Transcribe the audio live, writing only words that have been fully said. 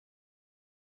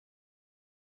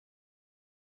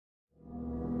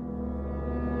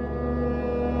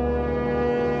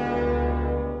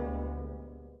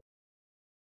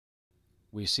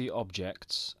We see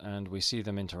objects and we see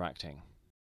them interacting.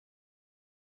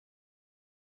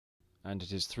 And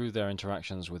it is through their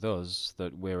interactions with us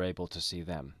that we're able to see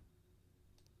them.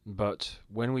 But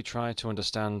when we try to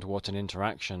understand what an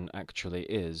interaction actually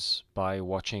is by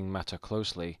watching matter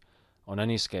closely, on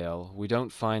any scale, we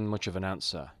don't find much of an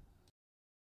answer.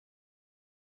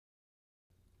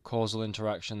 Causal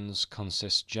interactions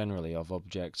consist generally of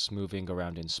objects moving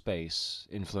around in space,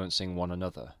 influencing one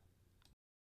another.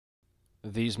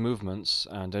 These movements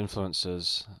and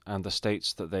influences, and the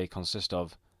states that they consist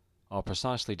of, are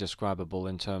precisely describable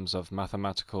in terms of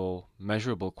mathematical,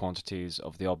 measurable quantities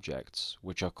of the objects,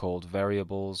 which are called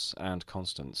variables and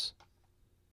constants.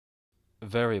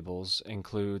 Variables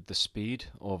include the speed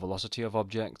or velocity of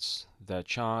objects, their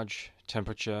charge,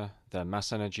 temperature, their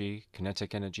mass energy,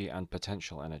 kinetic energy, and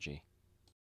potential energy.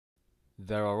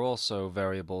 There are also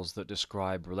variables that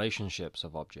describe relationships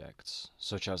of objects,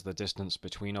 such as the distance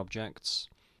between objects,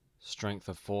 strength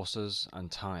of forces, and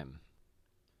time.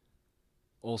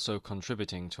 Also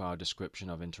contributing to our description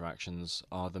of interactions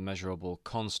are the measurable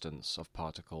constants of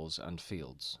particles and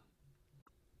fields.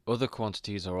 Other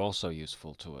quantities are also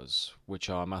useful to us, which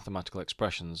are mathematical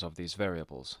expressions of these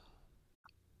variables.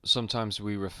 Sometimes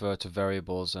we refer to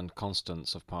variables and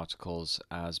constants of particles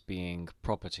as being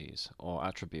properties or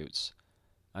attributes,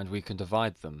 and we can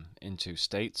divide them into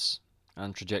states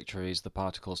and trajectories the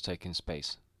particles take in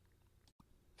space.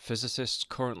 Physicists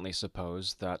currently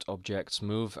suppose that objects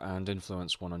move and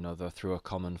influence one another through a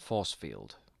common force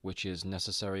field, which is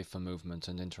necessary for movement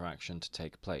and interaction to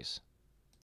take place.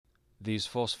 These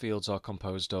force fields are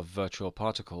composed of virtual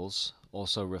particles,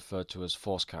 also referred to as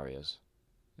force carriers.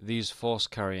 These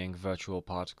force-carrying virtual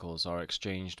particles are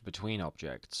exchanged between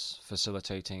objects,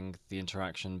 facilitating the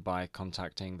interaction by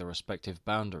contacting the respective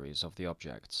boundaries of the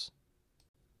objects.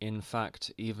 In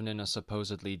fact, even in a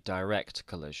supposedly direct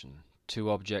collision, two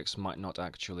objects might not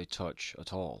actually touch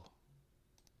at all.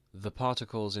 The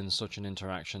particles in such an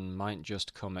interaction might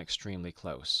just come extremely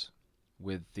close,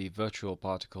 with the virtual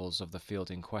particles of the field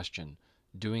in question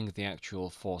doing the actual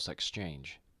force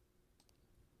exchange.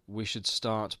 We should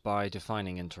start by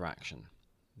defining interaction.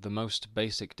 The most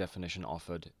basic definition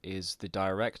offered is the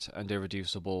direct and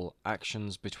irreducible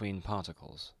actions between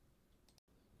particles.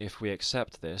 If we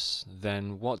accept this,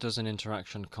 then what does an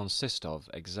interaction consist of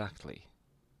exactly?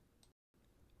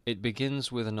 It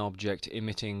begins with an object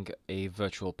emitting a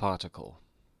virtual particle.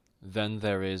 Then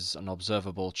there is an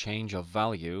observable change of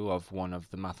value of one of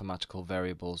the mathematical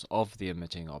variables of the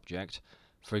emitting object,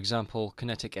 for example,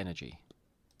 kinetic energy.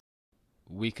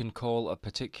 We can call a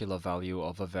particular value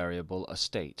of a variable a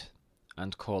state,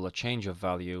 and call a change of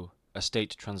value a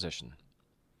state transition.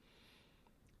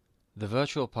 The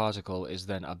virtual particle is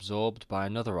then absorbed by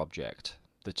another object.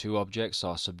 The two objects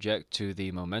are subject to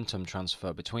the momentum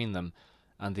transfer between them,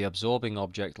 and the absorbing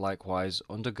object likewise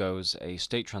undergoes a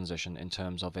state transition in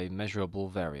terms of a measurable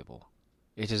variable.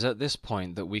 It is at this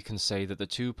point that we can say that the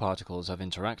two particles have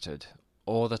interacted,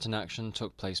 or that an action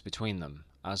took place between them,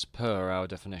 as per our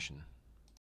definition.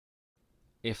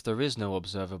 If there is no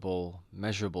observable,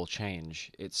 measurable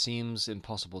change, it seems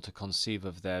impossible to conceive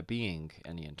of there being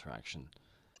any interaction.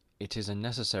 It is a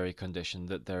necessary condition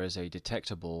that there is a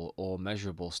detectable or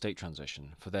measurable state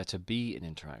transition for there to be an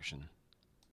interaction.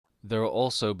 There are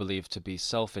also believed to be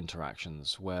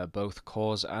self-interactions, where both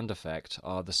cause and effect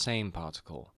are the same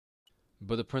particle,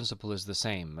 but the principle is the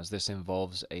same, as this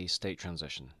involves a state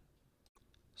transition.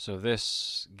 So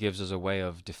this gives us a way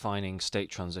of defining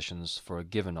state transitions for a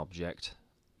given object,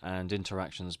 and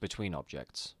interactions between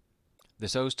objects.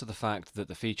 This owes to the fact that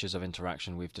the features of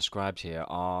interaction we've described here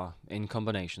are, in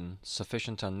combination,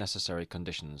 sufficient and necessary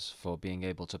conditions for being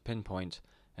able to pinpoint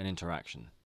an interaction.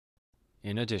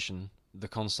 In addition, the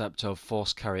concept of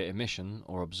force carrier emission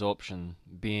or absorption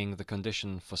being the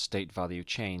condition for state value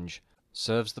change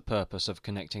serves the purpose of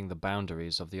connecting the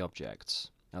boundaries of the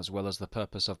objects, as well as the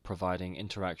purpose of providing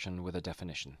interaction with a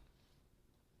definition.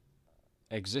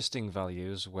 Existing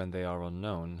values, when they are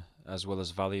unknown, as well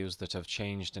as values that have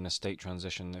changed in a state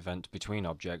transition event between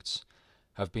objects,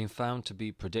 have been found to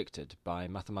be predicted by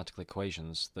mathematical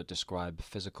equations that describe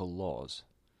physical laws.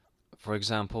 For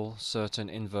example, certain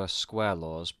inverse square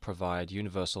laws provide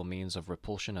universal means of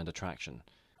repulsion and attraction,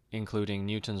 including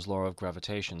Newton's law of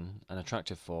gravitation, an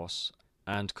attractive force,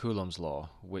 and Coulomb's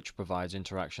law, which provides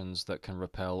interactions that can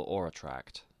repel or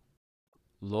attract.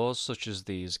 Laws such as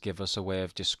these give us a way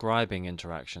of describing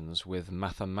interactions with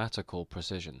mathematical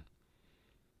precision.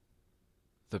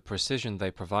 The precision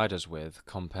they provide us with,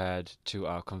 compared to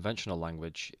our conventional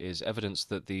language, is evidence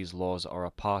that these laws are a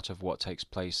part of what takes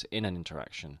place in an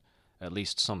interaction, at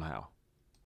least somehow.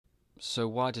 So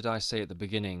why did I say at the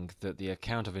beginning that the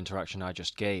account of interaction I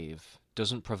just gave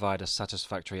doesn't provide a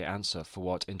satisfactory answer for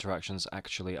what interactions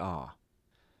actually are?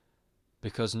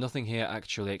 Because nothing here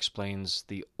actually explains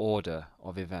the order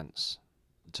of events.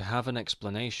 To have an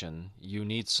explanation, you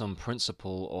need some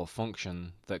principle or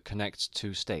function that connects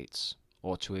two states,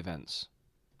 or two events.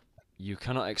 You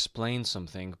cannot explain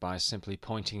something by simply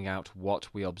pointing out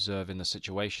what we observe in the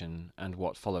situation and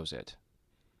what follows it.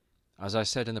 As I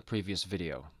said in the previous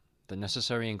video, the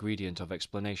necessary ingredient of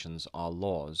explanations are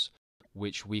laws,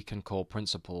 which we can call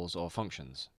principles or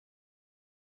functions.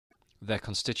 Their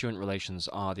constituent relations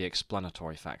are the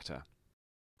explanatory factor.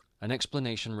 An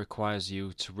explanation requires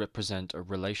you to represent a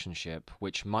relationship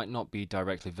which might not be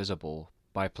directly visible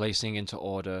by placing into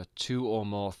order two or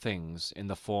more things in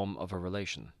the form of a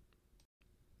relation.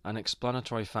 An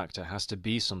explanatory factor has to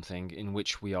be something in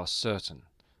which we are certain,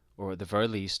 or at the very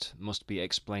least must be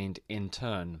explained in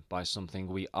turn by something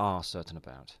we are certain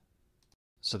about.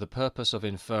 So the purpose of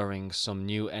inferring some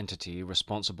new entity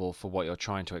responsible for what you're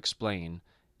trying to explain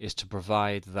is to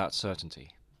provide that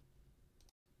certainty.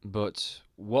 But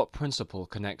what principle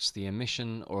connects the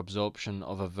emission or absorption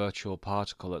of a virtual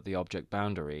particle at the object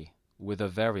boundary with a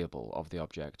variable of the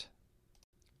object?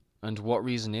 And what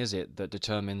reason is it that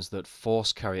determines that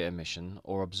force carrier emission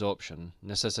or absorption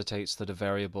necessitates that a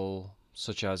variable,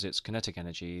 such as its kinetic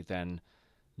energy, then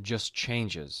just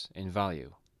changes in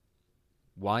value?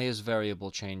 Why is variable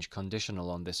change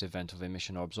conditional on this event of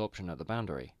emission or absorption at the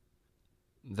boundary?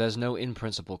 There's no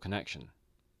in-principle connection.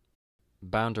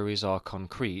 Boundaries are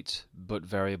concrete, but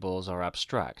variables are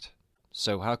abstract.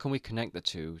 So how can we connect the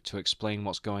two to explain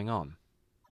what's going on?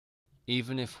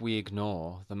 Even if we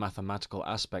ignore the mathematical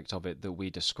aspect of it that we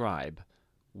describe,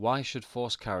 why should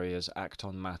force carriers act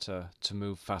on matter to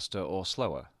move faster or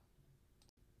slower?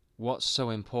 What's so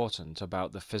important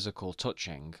about the physical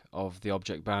touching of the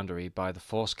object boundary by the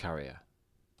force carrier?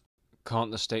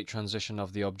 Can't the state transition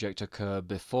of the object occur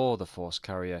before the force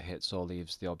carrier hits or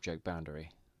leaves the object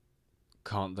boundary?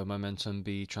 Can't the momentum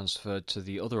be transferred to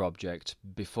the other object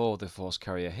before the force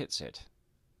carrier hits it?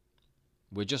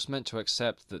 We're just meant to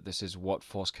accept that this is what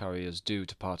force carriers do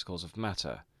to particles of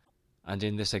matter, and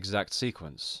in this exact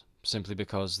sequence, simply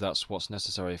because that's what's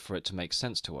necessary for it to make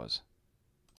sense to us.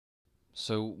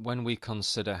 So when we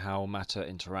consider how matter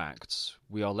interacts,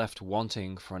 we are left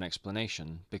wanting for an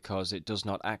explanation because it does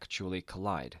not actually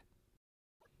collide.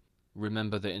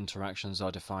 Remember that interactions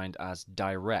are defined as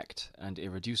direct and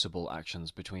irreducible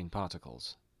actions between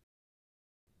particles.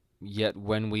 Yet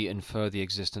when we infer the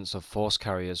existence of force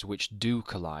carriers which do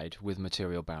collide with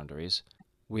material boundaries,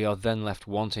 we are then left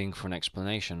wanting for an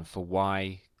explanation for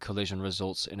why collision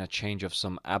results in a change of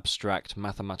some abstract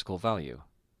mathematical value.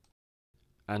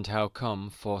 And how come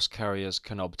force carriers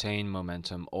can obtain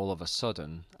momentum all of a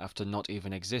sudden after not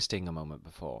even existing a moment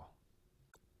before?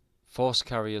 Force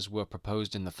carriers were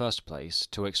proposed in the first place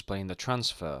to explain the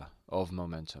transfer of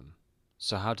momentum.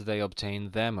 So how do they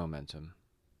obtain their momentum?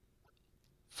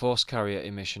 Force carrier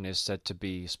emission is said to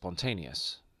be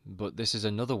spontaneous, but this is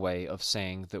another way of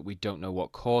saying that we don't know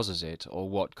what causes it or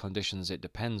what conditions it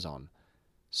depends on,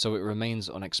 so it remains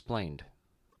unexplained.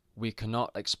 We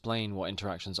cannot explain what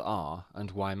interactions are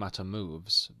and why matter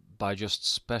moves by just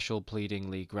special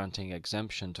pleadingly granting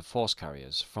exemption to force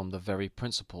carriers from the very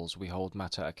principles we hold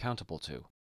matter accountable to.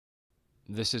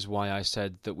 This is why I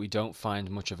said that we don't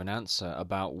find much of an answer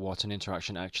about what an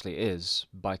interaction actually is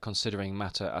by considering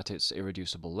matter at its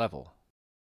irreducible level.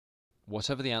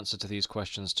 Whatever the answer to these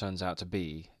questions turns out to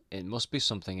be, it must be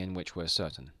something in which we're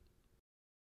certain.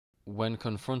 When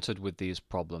confronted with these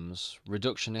problems,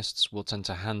 reductionists will tend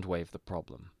to hand-wave the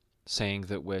problem, saying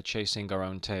that we're chasing our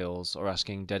own tails or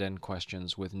asking dead-end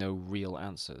questions with no real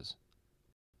answers.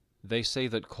 They say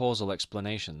that causal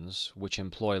explanations, which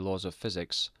employ laws of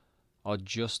physics, are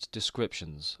just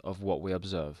descriptions of what we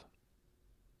observe.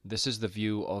 This is the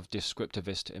view of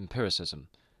descriptivist empiricism,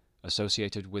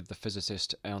 associated with the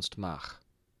physicist Ernst Mach.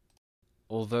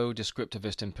 Although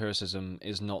descriptivist empiricism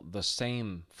is not the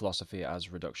same philosophy as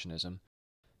reductionism,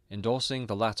 endorsing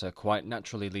the latter quite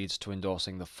naturally leads to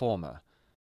endorsing the former,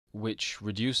 which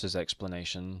reduces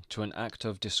explanation to an act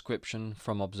of description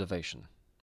from observation.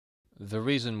 The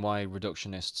reason why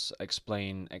reductionists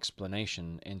explain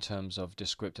explanation in terms of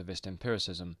descriptivist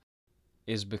empiricism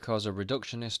is because a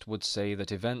reductionist would say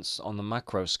that events on the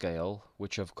macro scale,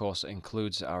 which of course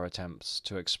includes our attempts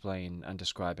to explain and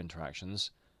describe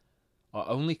interactions, are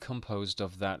only composed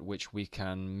of that which we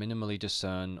can minimally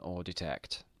discern or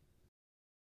detect.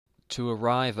 To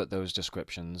arrive at those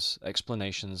descriptions,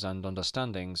 explanations, and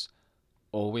understandings,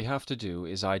 all we have to do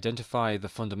is identify the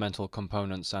fundamental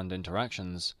components and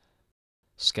interactions,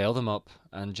 scale them up,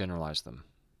 and generalize them.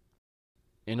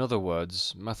 In other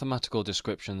words, mathematical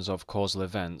descriptions of causal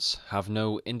events have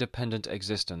no independent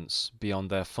existence beyond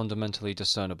their fundamentally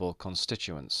discernible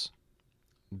constituents,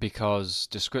 because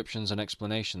descriptions and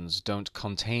explanations don't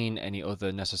contain any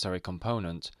other necessary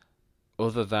component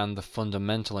other than the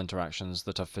fundamental interactions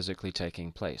that are physically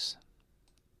taking place.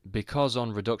 Because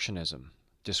on reductionism,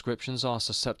 descriptions are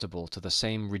susceptible to the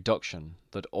same reduction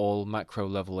that all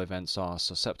macro-level events are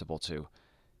susceptible to,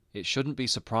 it shouldn't be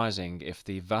surprising if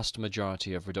the vast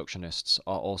majority of reductionists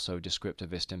are also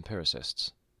descriptivist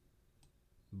empiricists.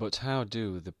 But how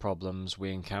do the problems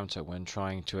we encounter when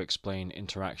trying to explain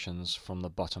interactions from the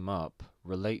bottom up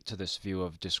relate to this view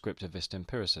of descriptivist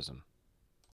empiricism?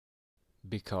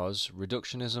 Because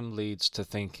reductionism leads to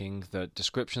thinking that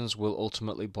descriptions will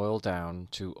ultimately boil down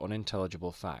to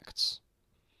unintelligible facts.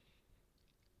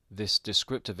 This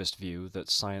descriptivist view that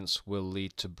science will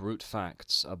lead to brute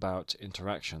facts about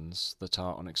interactions that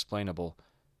are unexplainable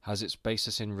has its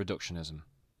basis in reductionism.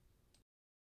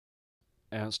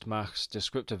 Ernst Mach's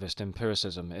descriptivist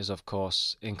empiricism is, of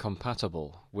course,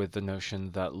 incompatible with the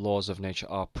notion that laws of nature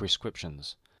are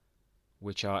prescriptions,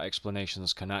 which our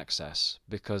explanations can access,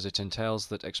 because it entails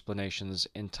that explanations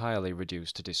entirely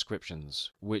reduce to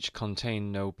descriptions, which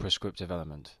contain no prescriptive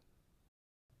element.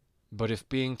 But if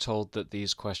being told that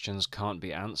these questions can't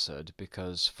be answered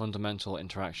because fundamental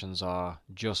interactions are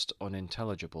just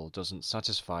unintelligible doesn't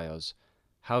satisfy us,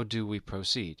 how do we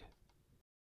proceed?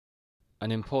 An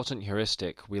important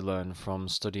heuristic we learn from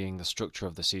studying the structure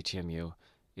of the CTMU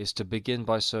is to begin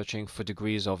by searching for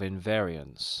degrees of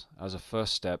invariance as a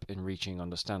first step in reaching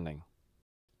understanding.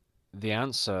 The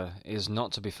answer is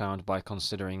not to be found by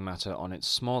considering matter on its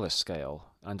smallest scale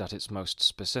and at its most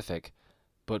specific,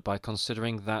 but by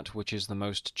considering that which is the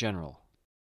most general.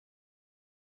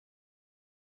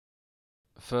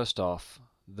 First off,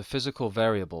 the physical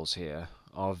variables here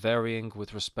are varying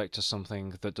with respect to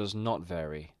something that does not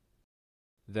vary.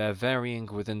 They're varying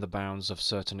within the bounds of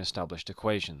certain established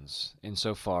equations,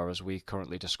 insofar as we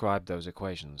currently describe those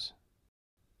equations.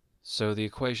 So the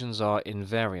equations are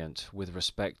invariant with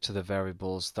respect to the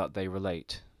variables that they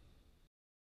relate.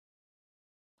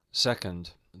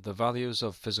 Second, the values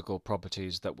of physical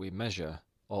properties that we measure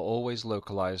are always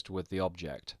localized with the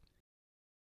object.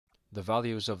 The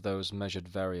values of those measured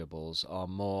variables are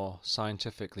more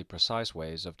scientifically precise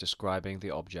ways of describing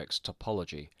the object's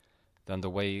topology than the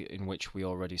way in which we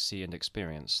already see and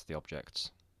experience the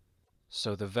objects.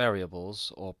 So the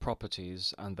variables or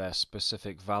properties and their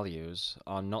specific values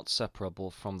are not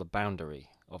separable from the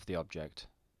boundary of the object,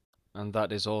 and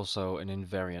that is also an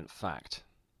invariant fact.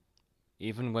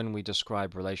 Even when we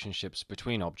describe relationships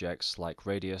between objects like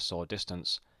radius or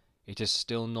distance, it is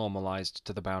still normalized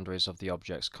to the boundaries of the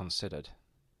objects considered.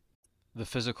 The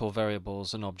physical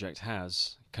variables an object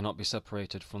has cannot be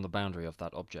separated from the boundary of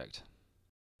that object.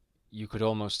 You could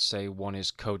almost say one is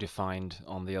co-defined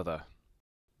on the other.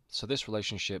 So this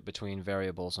relationship between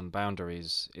variables and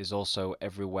boundaries is also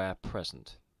everywhere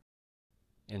present.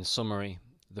 In summary,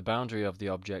 the boundary of the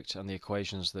object and the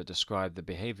equations that describe the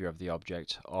behavior of the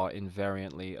object are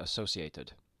invariantly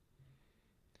associated.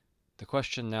 The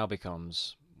question now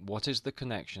becomes, what is the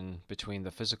connection between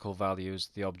the physical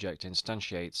values the object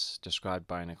instantiates, described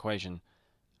by an equation,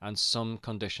 and some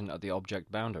condition at the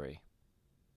object boundary?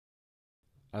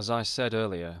 As I said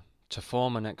earlier, to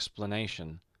form an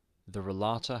explanation, the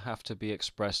relata have to be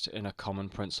expressed in a common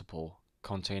principle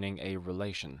containing a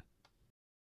relation.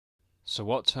 So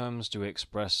what terms do we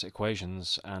express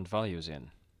equations and values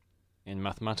in? In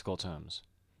mathematical terms.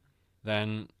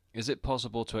 Then, is it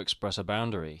possible to express a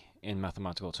boundary in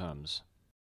mathematical terms?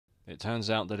 It turns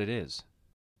out that it is.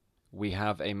 We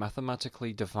have a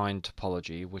mathematically defined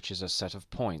topology which is a set of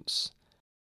points,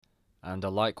 and a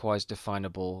likewise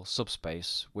definable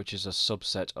subspace which is a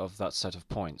subset of that set of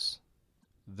points.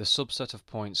 The subset of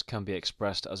points can be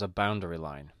expressed as a boundary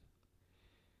line.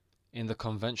 In the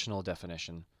conventional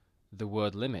definition, the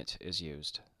word limit is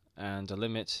used, and a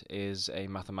limit is a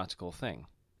mathematical thing.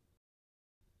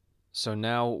 So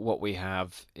now what we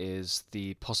have is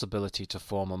the possibility to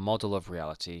form a model of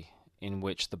reality in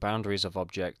which the boundaries of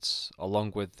objects,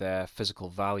 along with their physical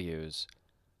values,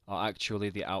 are actually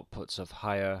the outputs of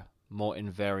higher, more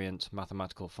invariant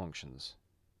mathematical functions.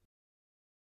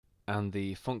 And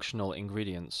the functional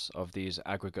ingredients of these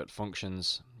aggregate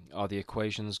functions are the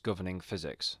equations governing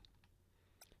physics.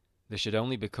 This should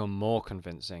only become more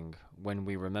convincing when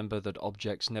we remember that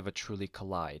objects never truly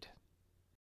collide.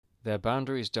 Their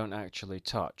boundaries don't actually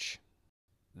touch.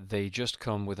 They just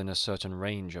come within a certain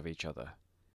range of each other.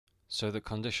 So the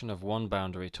condition of one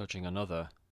boundary touching another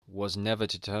was never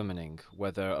determining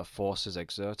whether a force is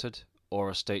exerted or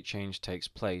a state change takes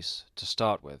place to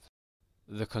start with.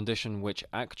 The condition which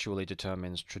actually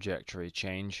determines trajectory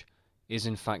change is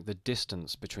in fact the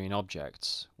distance between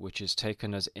objects, which is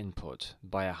taken as input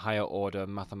by a higher order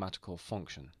mathematical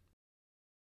function.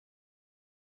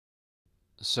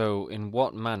 So, in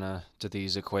what manner do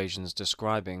these equations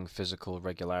describing physical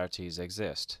regularities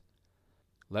exist?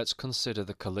 Let's consider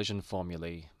the collision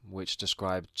formulae which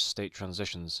describe state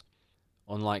transitions,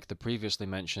 unlike the previously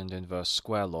mentioned inverse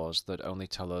square laws that only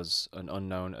tell us an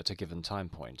unknown at a given time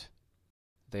point.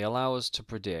 They allow us to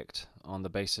predict, on the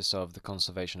basis of the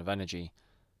conservation of energy,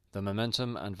 the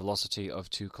momentum and velocity of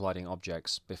two colliding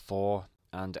objects before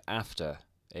and after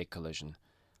a collision,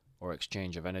 or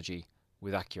exchange of energy,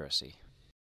 with accuracy.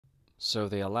 So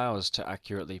they allow us to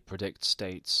accurately predict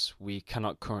states we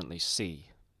cannot currently see,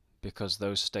 because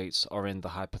those states are in the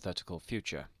hypothetical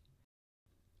future.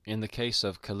 In the case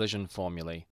of collision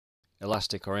formulae,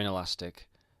 elastic or inelastic,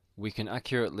 we can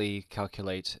accurately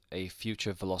calculate a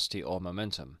future velocity or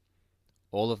momentum.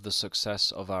 All of the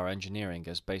success of our engineering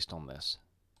is based on this.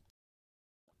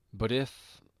 But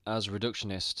if, as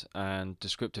reductionist and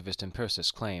descriptivist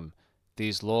empiricists claim,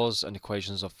 these laws and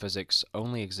equations of physics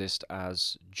only exist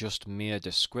as just mere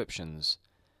descriptions,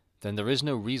 then there is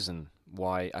no reason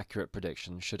why accurate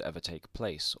prediction should ever take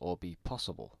place or be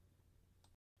possible.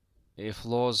 If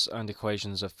laws and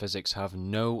equations of physics have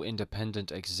no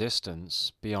independent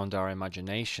existence beyond our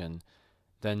imagination,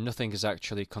 then nothing is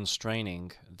actually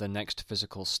constraining the next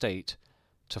physical state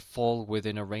to fall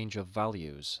within a range of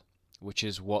values, which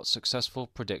is what successful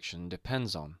prediction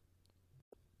depends on.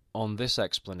 On this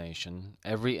explanation,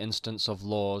 every instance of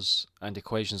laws and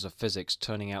equations of physics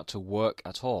turning out to work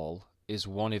at all is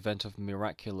one event of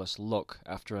miraculous luck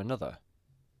after another.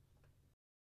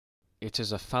 It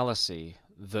is a fallacy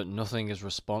that nothing is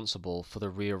responsible for the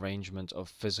rearrangement of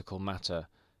physical matter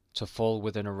to fall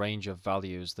within a range of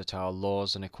values that our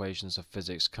laws and equations of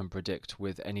physics can predict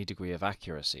with any degree of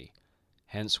accuracy.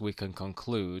 Hence we can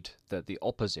conclude that the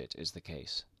opposite is the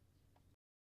case.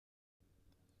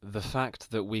 The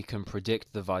fact that we can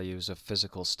predict the values of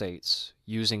physical states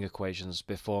using equations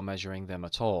before measuring them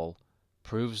at all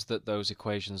proves that those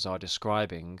equations are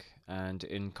describing, and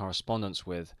in correspondence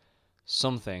with,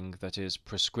 something that is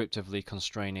prescriptively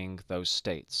constraining those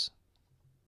states.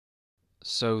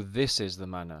 So this is the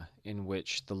manner in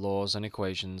which the laws and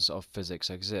equations of physics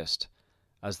exist,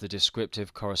 as the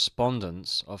descriptive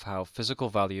correspondence of how physical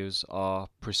values are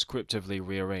prescriptively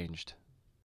rearranged.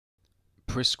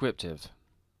 Prescriptive,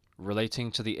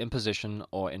 relating to the imposition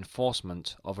or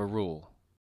enforcement of a rule.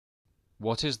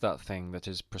 What is that thing that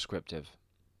is prescriptive?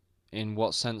 In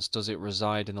what sense does it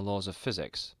reside in the laws of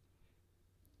physics?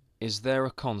 Is there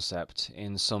a concept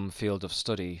in some field of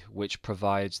study which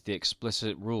provides the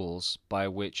explicit rules by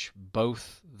which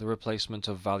both the replacement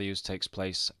of values takes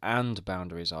place and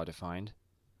boundaries are defined?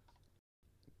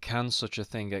 Can such a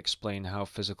thing explain how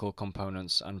physical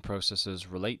components and processes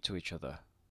relate to each other?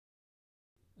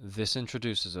 This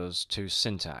introduces us to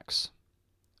syntax.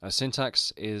 A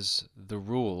syntax is the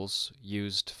rules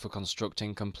used for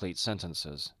constructing complete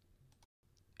sentences.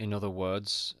 In other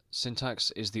words, syntax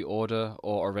is the order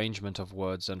or arrangement of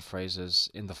words and phrases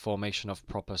in the formation of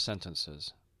proper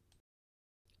sentences.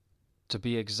 To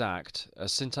be exact, a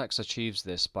syntax achieves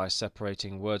this by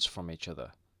separating words from each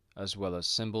other, as well as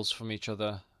symbols from each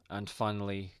other, and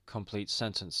finally, complete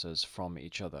sentences from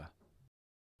each other.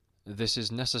 This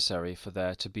is necessary for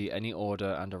there to be any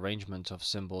order and arrangement of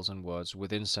symbols and words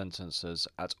within sentences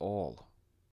at all.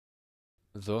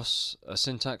 Thus, a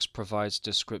syntax provides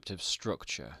descriptive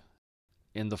structure,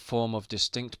 in the form of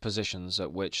distinct positions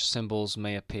at which symbols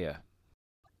may appear.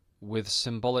 With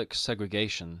symbolic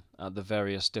segregation at the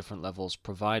various different levels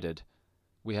provided,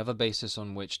 we have a basis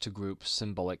on which to group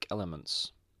symbolic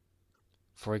elements.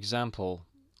 For example,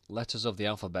 letters of the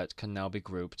alphabet can now be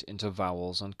grouped into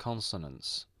vowels and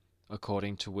consonants,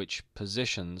 according to which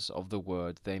positions of the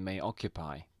word they may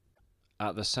occupy.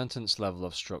 At the sentence level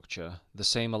of structure, the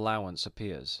same allowance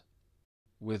appears.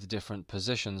 With different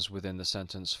positions within the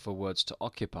sentence for words to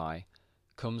occupy,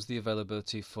 comes the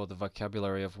availability for the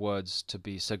vocabulary of words to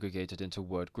be segregated into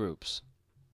word groups.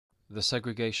 The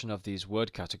segregation of these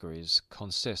word categories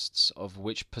consists of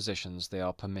which positions they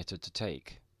are permitted to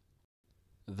take.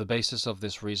 The basis of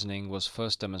this reasoning was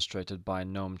first demonstrated by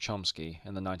Noam Chomsky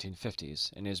in the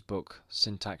 1950s in his book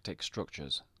Syntactic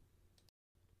Structures.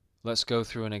 Let's go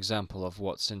through an example of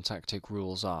what syntactic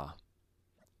rules are.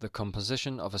 The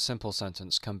composition of a simple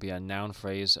sentence can be a noun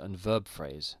phrase and verb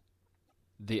phrase.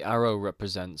 The arrow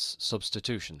represents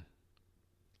substitution.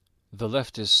 The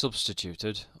left is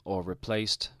substituted, or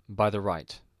replaced, by the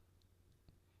right.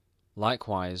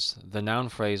 Likewise, the noun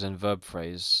phrase and verb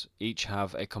phrase each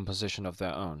have a composition of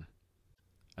their own.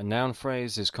 A noun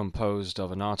phrase is composed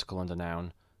of an article and a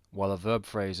noun, while a verb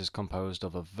phrase is composed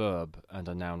of a verb and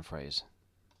a noun phrase.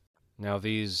 Now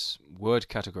these word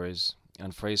categories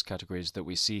and phrase categories that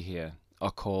we see here are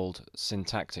called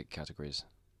syntactic categories.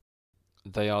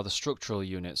 They are the structural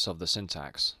units of the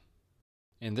syntax.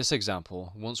 In this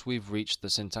example, once we've reached the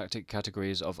syntactic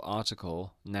categories of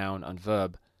article, noun, and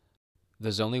verb,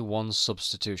 there's only one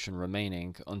substitution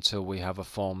remaining until we have a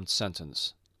formed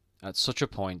sentence. At such a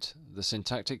point, the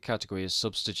syntactic category is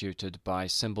substituted by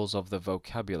symbols of the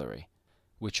vocabulary,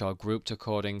 which are grouped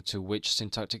according to which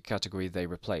syntactic category they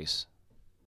replace.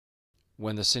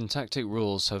 When the syntactic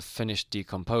rules have finished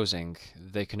decomposing,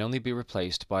 they can only be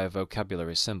replaced by a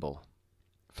vocabulary symbol.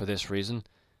 For this reason,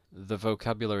 the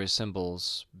vocabulary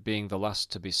symbols, being the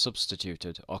last to be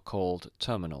substituted, are called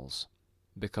terminals,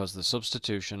 because the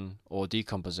substitution or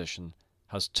decomposition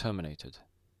has terminated.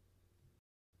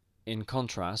 In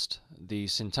contrast, the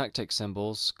syntactic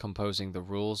symbols composing the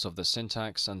rules of the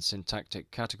syntax and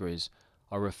syntactic categories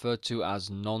are referred to as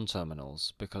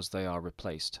non-terminals because they are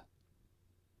replaced.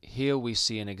 Here we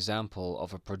see an example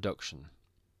of a production.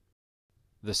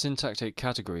 The syntactic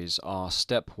categories are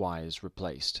stepwise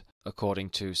replaced, according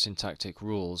to syntactic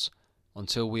rules,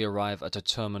 until we arrive at a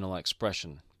terminal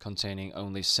expression containing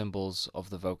only symbols of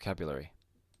the vocabulary.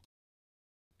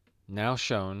 Now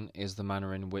shown is the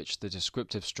manner in which the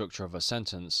descriptive structure of a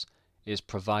sentence is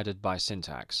provided by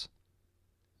syntax.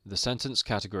 The sentence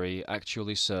category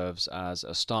actually serves as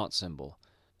a start symbol,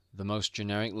 the most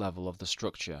generic level of the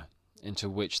structure, into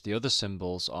which the other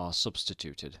symbols are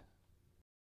substituted.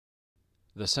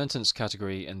 The sentence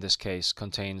category in this case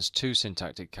contains two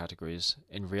syntactic categories.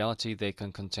 In reality they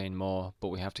can contain more, but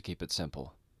we have to keep it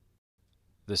simple.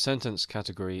 The sentence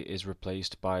category is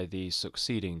replaced by the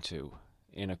succeeding two,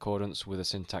 in accordance with a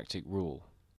syntactic rule.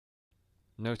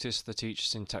 Notice that each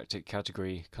syntactic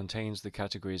category contains the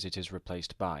categories it is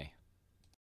replaced by.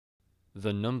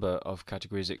 The number of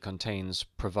categories it contains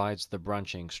provides the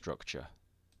branching structure.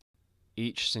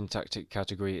 Each syntactic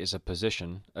category is a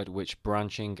position at which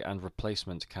branching and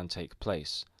replacement can take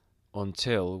place,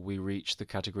 until we reach the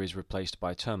categories replaced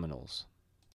by terminals.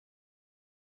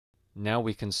 Now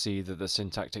we can see that the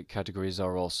syntactic categories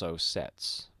are also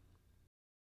sets.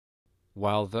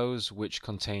 While those which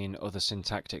contain other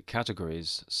syntactic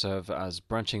categories serve as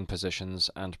branching positions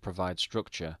and provide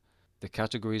structure, the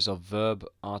categories of verb,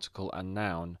 article, and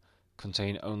noun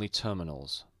contain only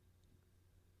terminals.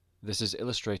 This is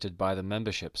illustrated by the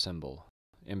membership symbol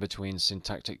in between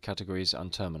syntactic categories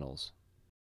and terminals.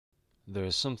 There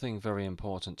is something very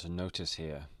important to notice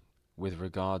here with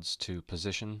regards to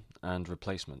position and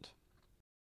replacement.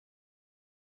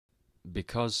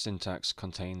 Because syntax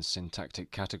contains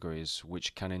syntactic categories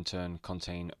which can in turn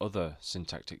contain other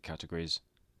syntactic categories,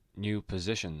 new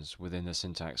positions within the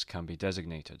syntax can be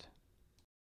designated.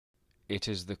 It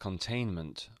is the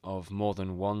containment of more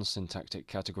than one syntactic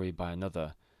category by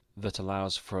another that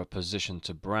allows for a position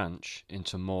to branch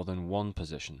into more than one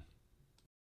position.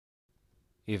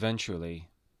 Eventually,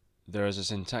 there is a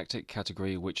syntactic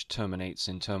category which terminates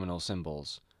in terminal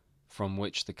symbols, from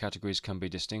which the categories can be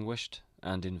distinguished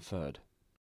and inferred.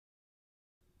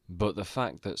 But the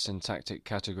fact that syntactic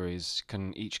categories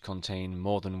can each contain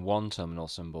more than one terminal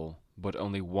symbol, but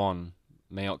only one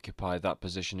may occupy that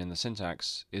position in the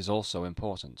syntax, is also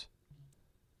important,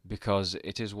 because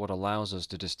it is what allows us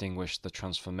to distinguish the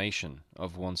transformation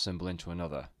of one symbol into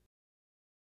another.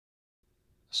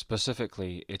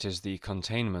 Specifically, it is the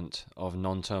containment of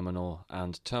non-terminal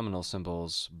and terminal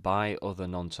symbols by other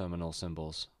non-terminal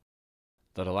symbols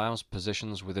that allows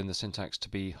positions within the syntax to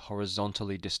be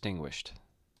horizontally distinguished.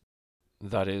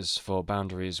 That is, for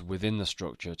boundaries within the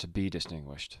structure to be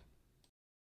distinguished.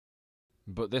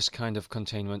 But this kind of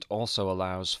containment also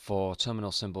allows for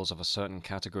terminal symbols of a certain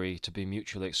category to be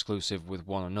mutually exclusive with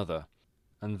one another,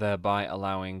 and thereby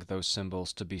allowing those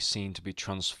symbols to be seen to be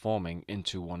transforming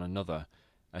into one another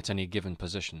at any given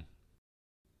position.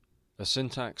 A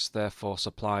syntax therefore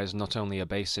supplies not only a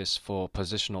basis for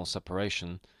positional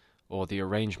separation, or the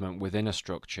arrangement within a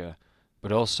structure,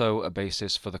 but also a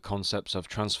basis for the concepts of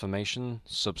transformation,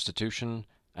 substitution,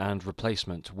 and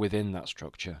replacement within that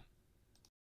structure.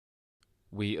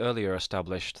 We earlier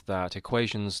established that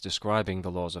equations describing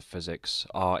the laws of physics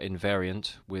are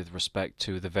invariant with respect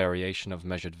to the variation of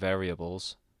measured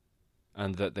variables,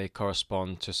 and that they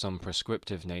correspond to some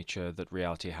prescriptive nature that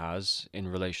reality has in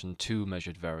relation to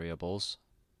measured variables,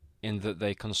 in that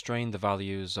they constrain the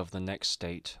values of the next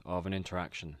state of an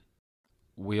interaction.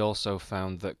 We also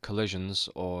found that collisions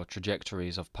or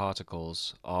trajectories of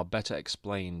particles are better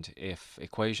explained if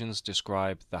equations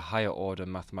describe the higher order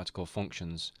mathematical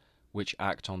functions which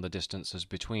act on the distances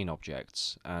between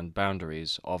objects and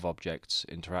boundaries of objects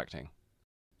interacting.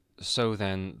 So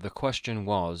then, the question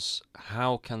was,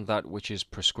 how can that which is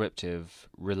prescriptive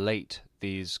relate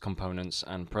these components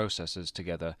and processes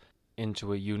together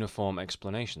into a uniform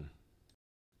explanation?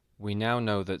 We now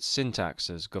know that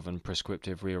syntaxes govern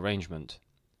prescriptive rearrangement,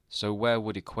 so where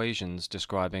would equations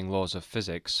describing laws of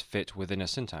physics fit within a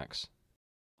syntax?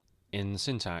 In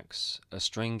syntax, a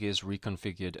string is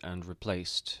reconfigured and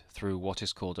replaced through what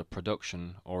is called a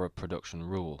production or a production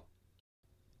rule.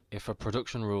 If a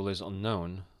production rule is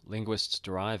unknown, linguists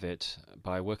derive it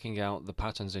by working out the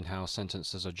patterns in how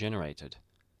sentences are generated.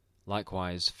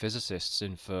 Likewise, physicists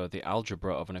infer the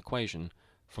algebra of an equation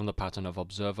from the pattern of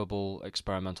observable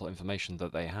experimental information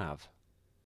that they have.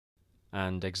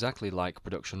 And exactly like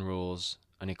production rules,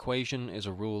 an equation is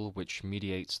a rule which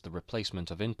mediates the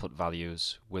replacement of input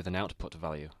values with an output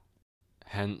value.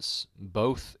 Hence,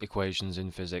 both equations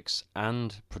in physics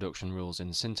and production rules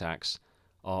in syntax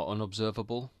are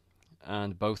unobservable,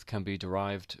 and both can be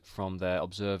derived from their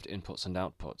observed inputs and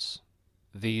outputs.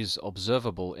 These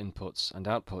observable inputs and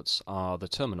outputs are the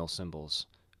terminal symbols,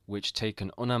 which take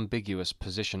an unambiguous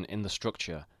position in the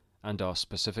structure and are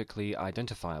specifically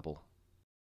identifiable.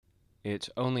 It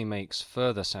only makes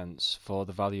further sense for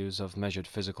the values of measured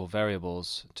physical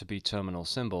variables to be terminal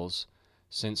symbols,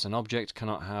 since an object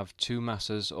cannot have two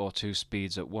masses or two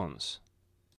speeds at once.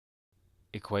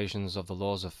 Equations of the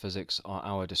laws of physics are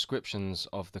our descriptions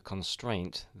of the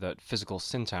constraint that physical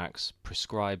syntax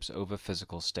prescribes over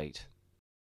physical state.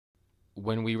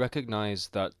 When we recognize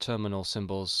that terminal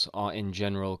symbols are in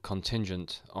general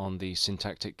contingent on the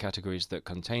syntactic categories that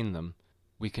contain them,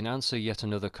 we can answer yet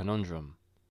another conundrum.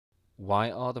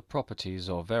 Why are the properties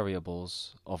or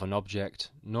variables of an object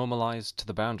normalized to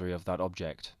the boundary of that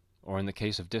object, or in the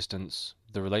case of distance,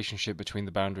 the relationship between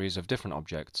the boundaries of different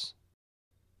objects?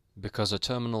 Because a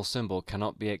terminal symbol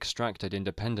cannot be extracted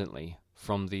independently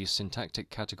from the syntactic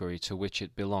category to which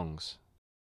it belongs.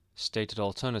 Stated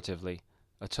alternatively,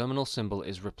 a terminal symbol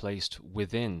is replaced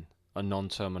within a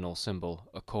non-terminal symbol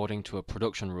according to a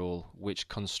production rule which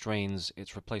constrains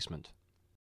its replacement.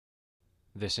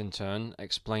 This in turn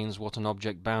explains what an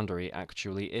object boundary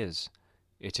actually is.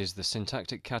 It is the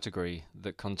syntactic category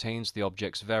that contains the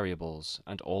object's variables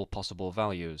and all possible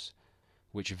values,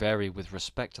 which vary with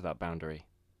respect to that boundary.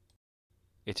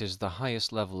 It is the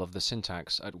highest level of the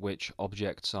syntax at which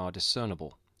objects are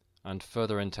discernible, and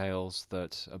further entails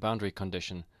that a boundary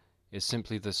condition is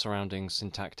simply the surrounding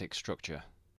syntactic structure.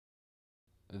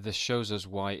 This shows us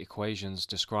why equations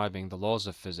describing the laws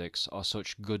of physics are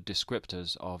such good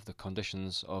descriptors of the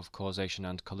conditions of causation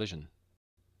and collision.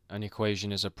 An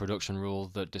equation is a production rule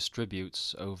that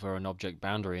distributes over an object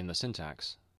boundary in the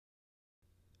syntax.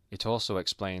 It also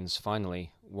explains,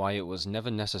 finally, why it was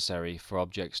never necessary for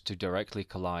objects to directly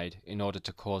collide in order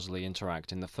to causally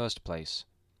interact in the first place.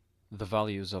 The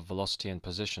values of velocity and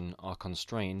position are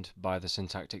constrained by the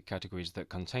syntactic categories that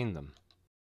contain them,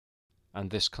 and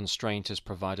this constraint is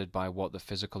provided by what the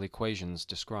physical equations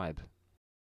describe.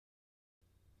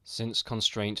 Since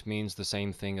constraint means the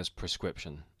same thing as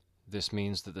prescription, this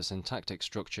means that the syntactic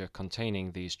structure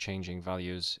containing these changing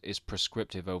values is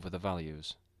prescriptive over the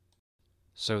values.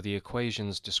 So the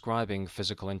equations describing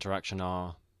physical interaction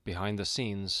are, behind the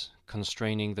scenes,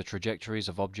 constraining the trajectories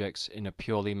of objects in a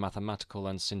purely mathematical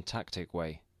and syntactic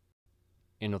way.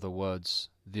 In other words,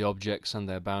 the objects and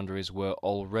their boundaries were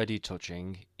already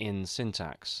touching in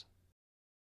syntax.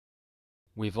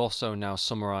 We've also now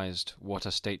summarized what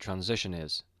a state transition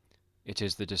is. It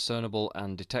is the discernible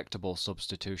and detectable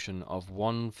substitution of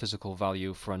one physical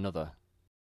value for another.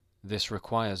 This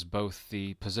requires both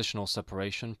the positional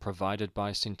separation provided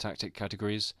by syntactic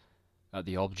categories at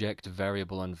the object,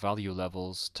 variable, and value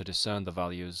levels to discern the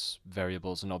values,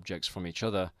 variables, and objects from each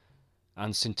other,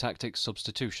 and syntactic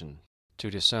substitution to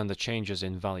discern the changes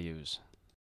in values.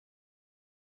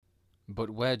 But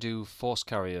where do force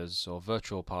carriers or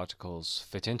virtual particles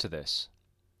fit into this?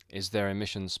 Is their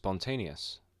emission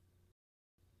spontaneous?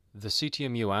 The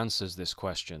CTMU answers this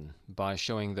question by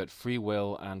showing that free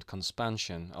will and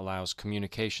conspansion allows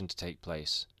communication to take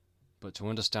place, but to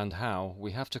understand how,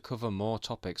 we have to cover more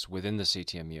topics within the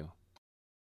CTMU.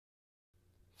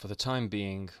 For the time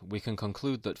being, we can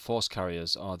conclude that force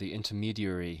carriers are the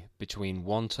intermediary between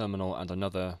one terminal and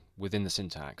another within the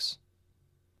syntax.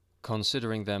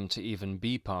 Considering them to even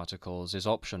be particles is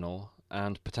optional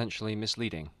and potentially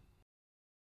misleading.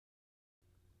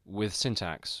 With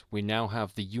syntax, we now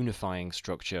have the unifying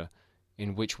structure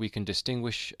in which we can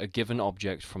distinguish a given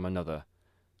object from another,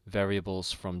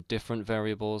 variables from different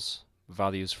variables,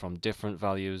 values from different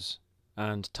values,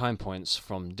 and time points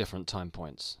from different time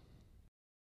points.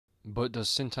 But does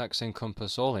syntax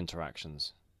encompass all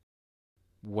interactions?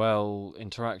 Well,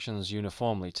 interactions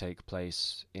uniformly take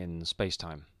place in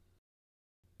spacetime.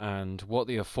 And what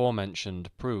the aforementioned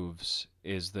proves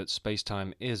is that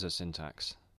spacetime is a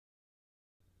syntax.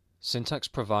 Syntax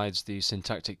provides the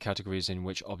syntactic categories in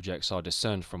which objects are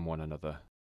discerned from one another,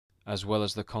 as well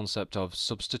as the concept of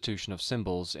substitution of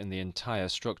symbols in the entire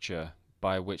structure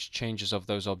by which changes of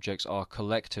those objects are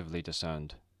collectively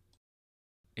discerned.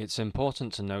 It's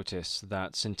important to notice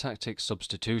that syntactic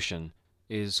substitution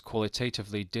is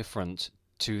qualitatively different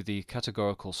to the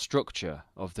categorical structure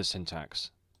of the syntax.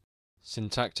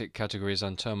 Syntactic categories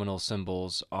and terminal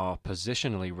symbols are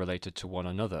positionally related to one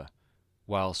another,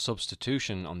 while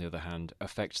substitution, on the other hand,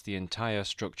 affects the entire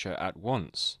structure at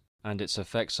once, and its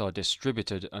effects are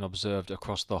distributed and observed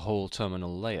across the whole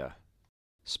terminal layer.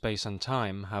 Space and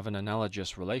time have an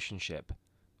analogous relationship,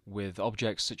 with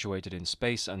objects situated in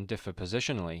space and differ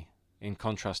positionally, in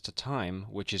contrast to time,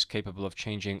 which is capable of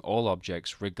changing all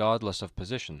objects regardless of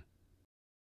position.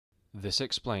 This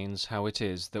explains how it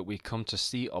is that we come to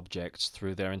see objects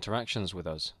through their interactions with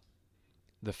us.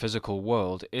 The physical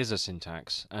world is a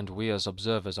syntax, and we as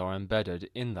observers are embedded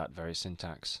in that very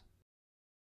syntax.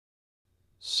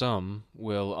 Some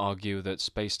will argue that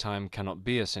space-time cannot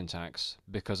be a syntax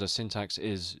because a syntax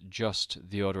is just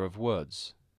the order of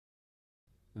words.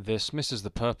 This misses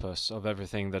the purpose of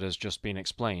everything that has just been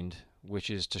explained, which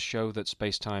is to show that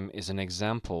space-time is an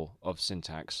example of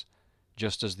syntax,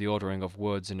 just as the ordering of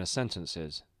words in a sentence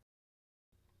is.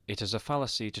 It is a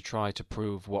fallacy to try to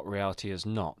prove what reality is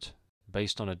not,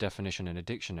 based on a definition in a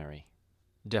dictionary.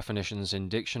 Definitions in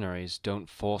dictionaries don't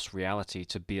force reality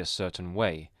to be a certain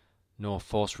way, nor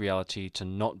force reality to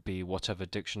not be whatever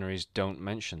dictionaries don't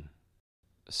mention.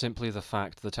 Simply the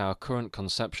fact that our current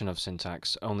conception of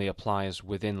syntax only applies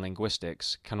within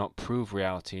linguistics cannot prove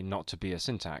reality not to be a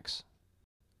syntax.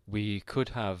 We could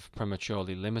have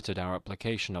prematurely limited our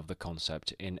application of the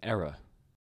concept in error.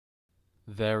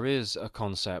 There is a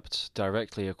concept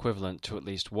directly equivalent to at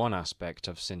least one aspect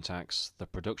of syntax, the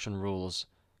production rules,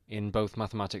 in both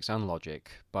mathematics and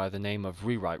logic, by the name of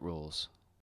rewrite rules.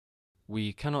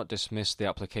 We cannot dismiss the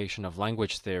application of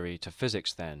language theory to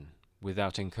physics, then,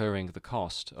 without incurring the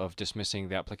cost of dismissing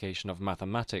the application of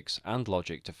mathematics and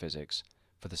logic to physics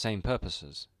for the same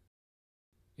purposes.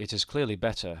 It is clearly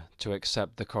better to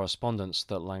accept the correspondence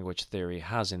that language theory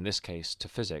has in this case to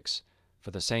physics, for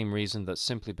the same reason that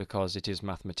simply because it is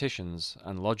mathematicians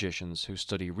and logicians who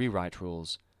study rewrite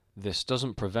rules, this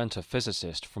doesn't prevent a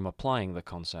physicist from applying the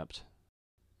concept.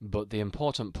 But the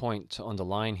important point to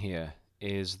underline here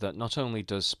is that not only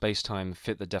does spacetime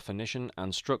fit the definition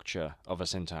and structure of a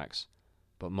syntax,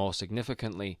 but more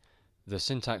significantly, the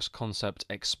syntax concept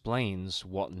explains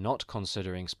what not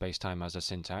considering spacetime as a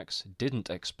syntax didn't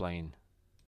explain.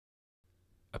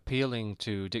 Appealing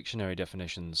to dictionary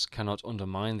definitions cannot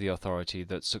undermine the authority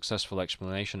that successful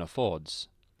explanation affords.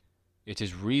 It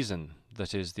is reason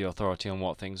that is the authority on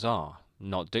what things are,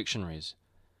 not dictionaries.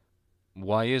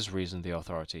 Why is reason the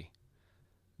authority?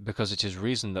 Because it is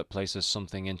reason that places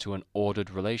something into an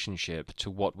ordered relationship to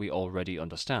what we already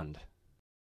understand.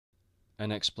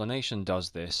 An explanation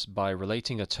does this by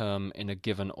relating a term in a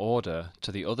given order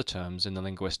to the other terms in the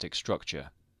linguistic structure.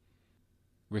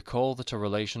 Recall that a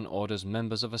relation orders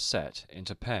members of a set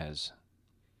into pairs.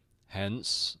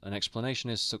 Hence, an explanation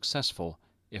is successful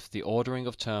if the ordering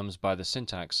of terms by the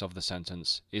syntax of the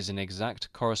sentence is in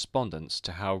exact correspondence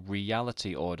to how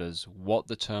reality orders what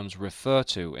the terms refer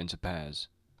to into pairs.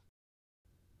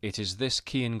 It is this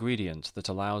key ingredient that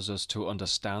allows us to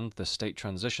understand the state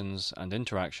transitions and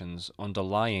interactions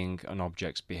underlying an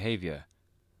object's behavior,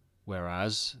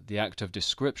 whereas the act of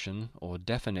description or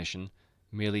definition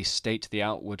merely state the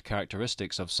outward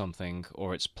characteristics of something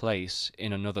or its place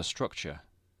in another structure.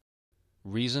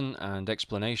 Reason and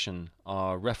explanation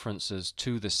are references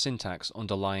to the syntax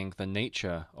underlying the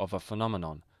nature of a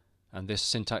phenomenon, and this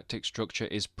syntactic structure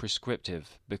is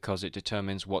prescriptive because it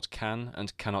determines what can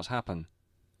and cannot happen.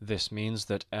 This means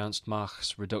that Ernst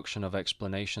Mach's reduction of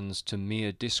explanations to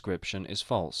mere description is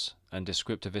false, and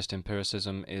descriptivist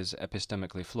empiricism is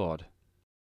epistemically flawed.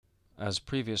 As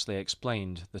previously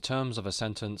explained, the terms of a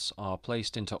sentence are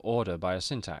placed into order by a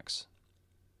syntax.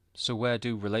 So where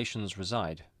do relations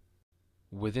reside?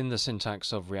 Within the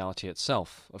syntax of reality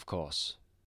itself, of course.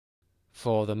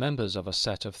 For the members of a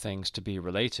set of things to be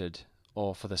related,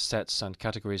 or for the sets and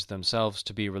categories themselves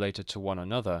to be related to one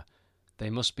another, they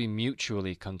must be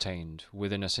mutually contained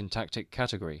within a syntactic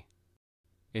category.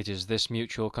 It is this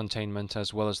mutual containment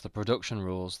as well as the production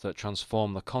rules that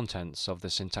transform the contents of the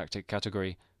syntactic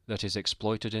category that is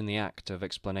exploited in the act of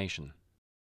explanation.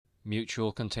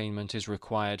 Mutual containment is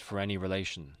required for any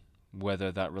relation,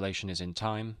 whether that relation is in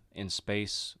time, in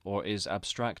space, or is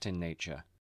abstract in nature.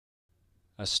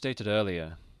 As stated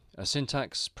earlier, a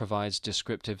syntax provides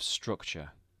descriptive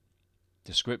structure.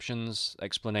 Descriptions,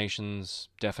 explanations,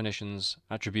 definitions,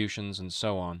 attributions, and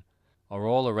so on are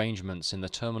all arrangements in the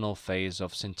terminal phase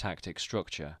of syntactic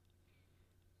structure.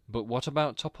 But what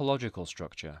about topological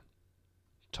structure?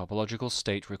 Topological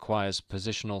state requires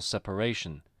positional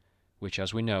separation, which,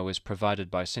 as we know, is provided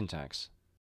by syntax.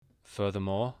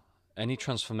 Furthermore, any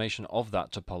transformation of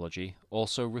that topology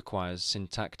also requires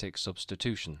syntactic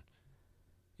substitution.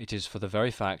 It is for the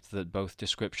very fact that both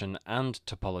description and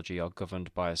topology are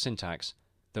governed by a syntax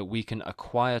that we can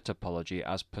acquire topology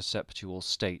as perceptual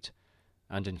state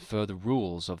and infer the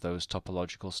rules of those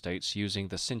topological states using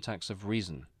the syntax of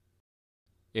reason.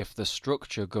 If the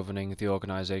structure governing the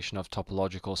organization of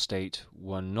topological state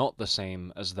were not the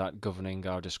same as that governing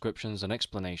our descriptions and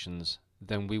explanations,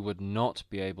 then we would not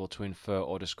be able to infer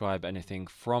or describe anything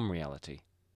from reality.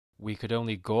 We could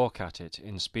only gawk at it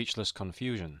in speechless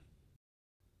confusion.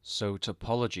 So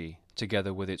topology,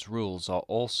 together with its rules, are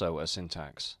also a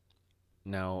syntax.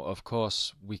 Now, of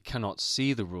course, we cannot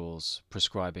see the rules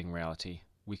prescribing reality,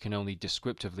 we can only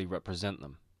descriptively represent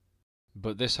them.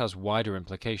 But this has wider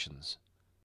implications.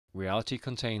 Reality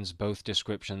contains both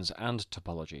descriptions and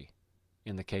topology.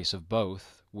 In the case of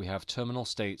both, we have terminal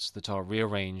states that are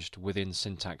rearranged within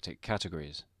syntactic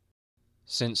categories.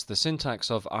 Since the syntax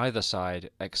of either side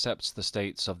accepts the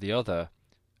states of the other,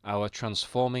 our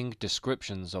transforming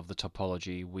descriptions of the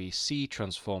topology we see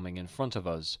transforming in front of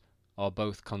us are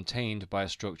both contained by a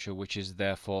structure which is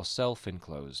therefore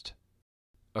self-enclosed.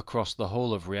 Across the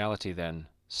whole of reality, then,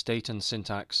 state and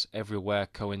syntax everywhere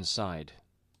coincide.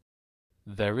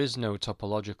 There is no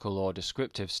topological or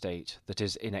descriptive state that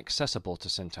is inaccessible to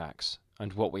syntax,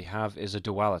 and what we have is a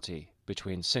duality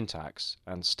between syntax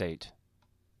and state.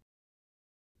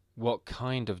 What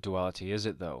kind of duality is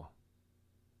it, though?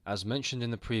 As mentioned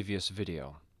in the previous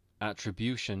video,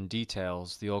 attribution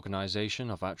details the organization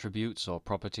of attributes or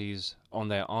properties on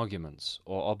their arguments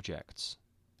or objects.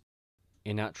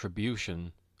 In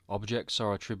attribution, objects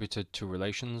are attributed to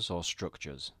relations or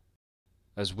structures.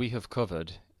 As we have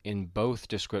covered, in both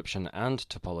description and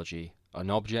topology,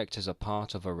 an object is a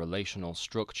part of a relational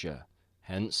structure.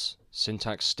 Hence,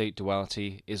 syntax-state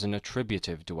duality is an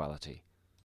attributive duality.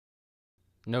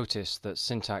 Notice that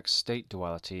syntax-state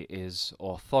duality is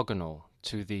orthogonal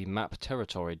to the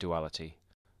map-territory duality,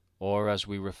 or as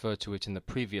we referred to it in the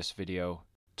previous video,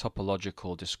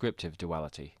 topological descriptive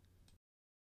duality.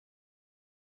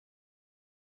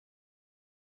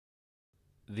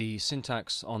 The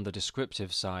syntax on the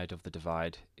descriptive side of the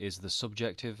divide is the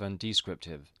subjective and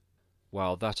descriptive,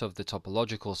 while that of the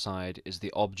topological side is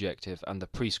the objective and the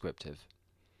prescriptive.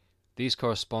 These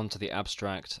correspond to the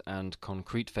abstract and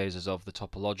concrete phases of the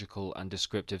topological and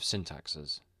descriptive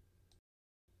syntaxes.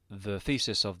 The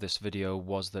thesis of this video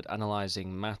was that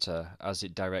analyzing matter as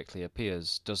it directly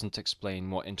appears doesn't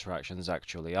explain what interactions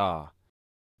actually are.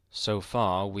 So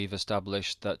far, we've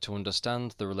established that to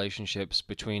understand the relationships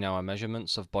between our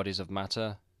measurements of bodies of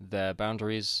matter, their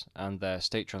boundaries, and their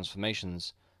state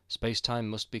transformations, space-time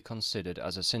must be considered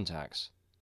as a syntax.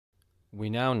 We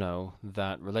now know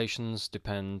that relations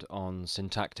depend on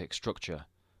syntactic structure,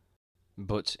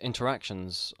 but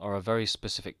interactions are a very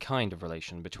specific kind of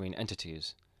relation between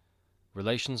entities.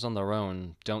 Relations on their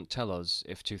own don't tell us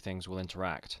if two things will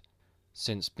interact,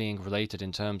 since being related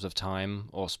in terms of time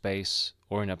or space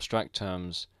or in abstract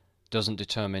terms doesn't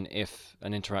determine if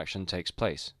an interaction takes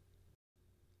place.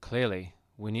 Clearly,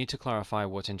 we need to clarify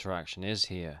what interaction is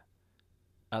here.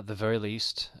 At the very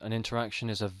least, an interaction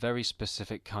is a very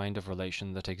specific kind of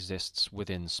relation that exists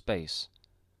within space.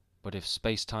 But if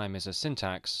space-time is a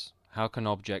syntax, how can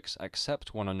objects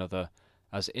accept one another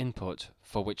as input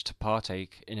for which to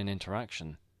partake in an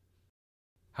interaction?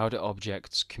 How do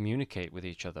objects communicate with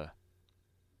each other?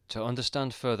 To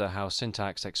understand further how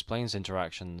syntax explains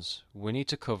interactions, we need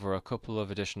to cover a couple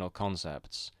of additional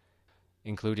concepts,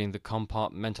 including the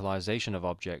compartmentalization of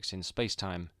objects in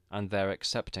spacetime and their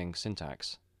accepting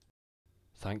syntax.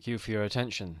 Thank you for your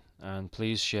attention, and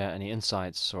please share any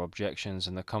insights or objections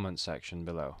in the comments section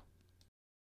below.